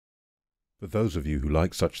For those of you who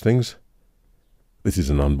like such things, this is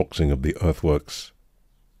an unboxing of the Earthworks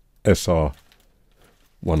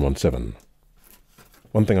SR117.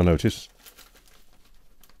 One thing I noticed,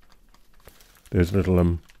 there's a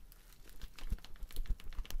little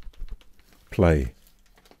play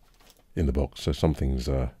in the box, so something's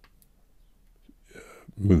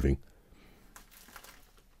moving.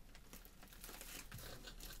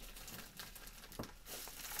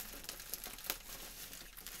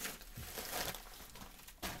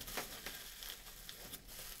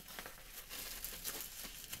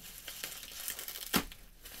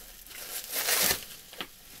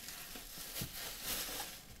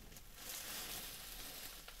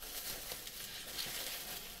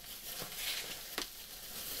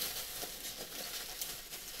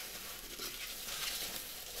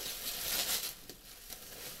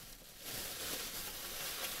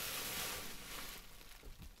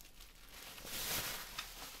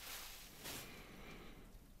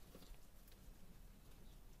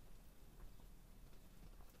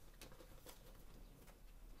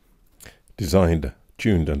 Designed,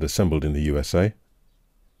 tuned and assembled in the USA.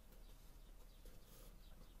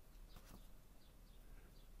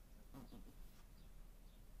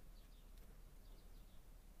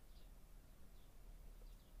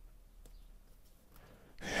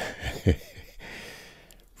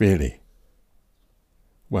 Really?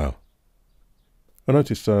 Wow. I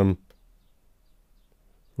noticed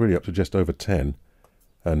really up to just over 10,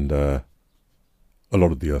 and a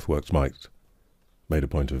lot of the Earthworks mics made a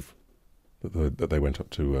point of that they went up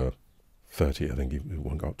to 30. I think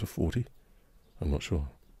one got up to 40. I'm not sure.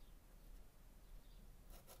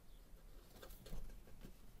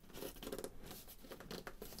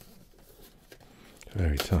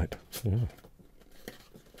 Very tight. Yeah.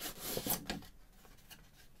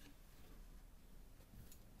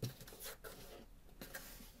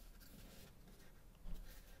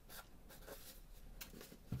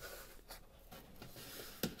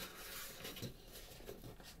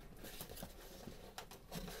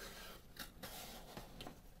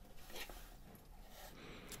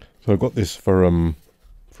 So I got this for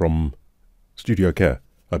from Studio Care,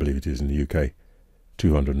 I believe it is in the UK,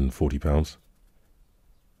 £240.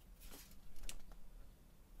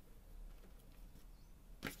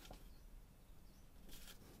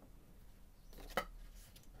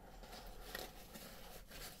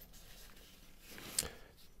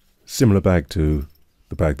 Similar bag to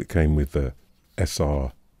the bag that came with the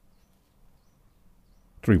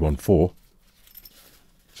SR314,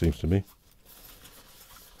 seems to me.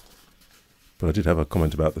 But I did have a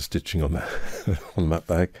comment about the stitching on that on that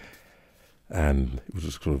bag, and it was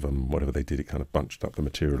just sort of whatever they did, it kind of bunched up the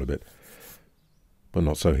material a bit, but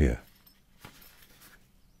not so here.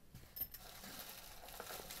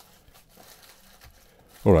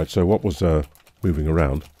 All right, so what was moving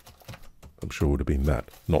around, I'm sure would have been that,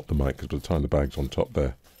 not the mic, because by the time the bag's on top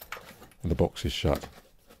there and the box is shut,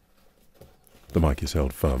 the mic is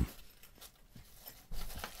held firm.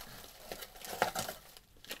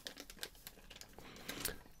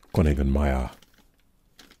 Konig and Meyer,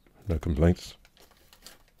 no complaints.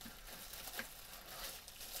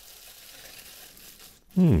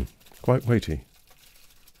 Quite weighty.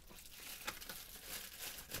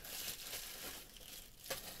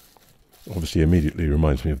 Obviously immediately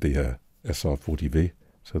reminds me of the SR40V,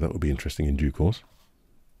 so that will be interesting in due course.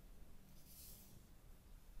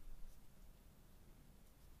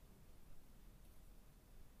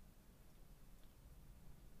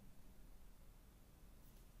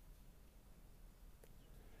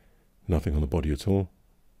 Nothing on the body at all.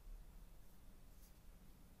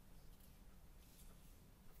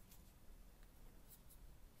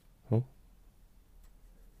 Oh.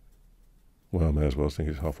 Well, I may as well think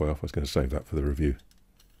it's halfway off. I was going to save that for the review.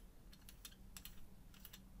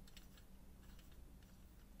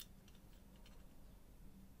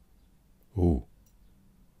 Ooh.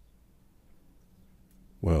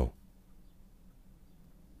 Well.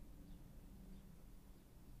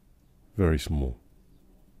 Very small.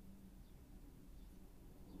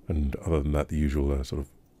 And other than that, the usual sort of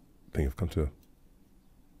thing I've come to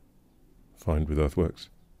find with Earthworks.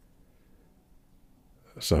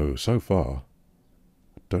 So far,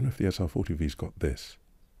 I don't know if the SR40V's got this.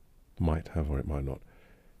 Might have or it might not.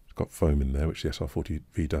 It's got foam in there, which the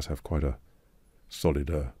SR40V does have quite a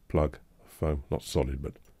solid plug of foam. Not solid,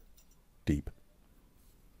 but deep.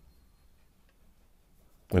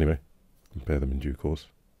 Anyway, compare them in due course.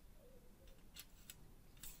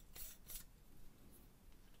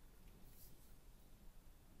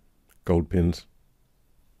 Gold pins.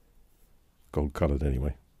 Gold coloured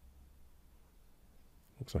anyway.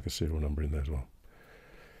 Looks like a serial number in there as well.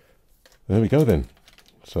 there we go then.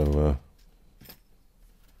 So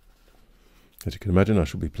as you can imagine, I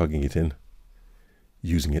shall be plugging it in,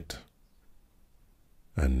 using it,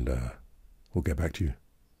 and we'll get back to you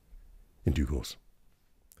in due course.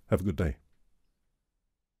 Have a good day.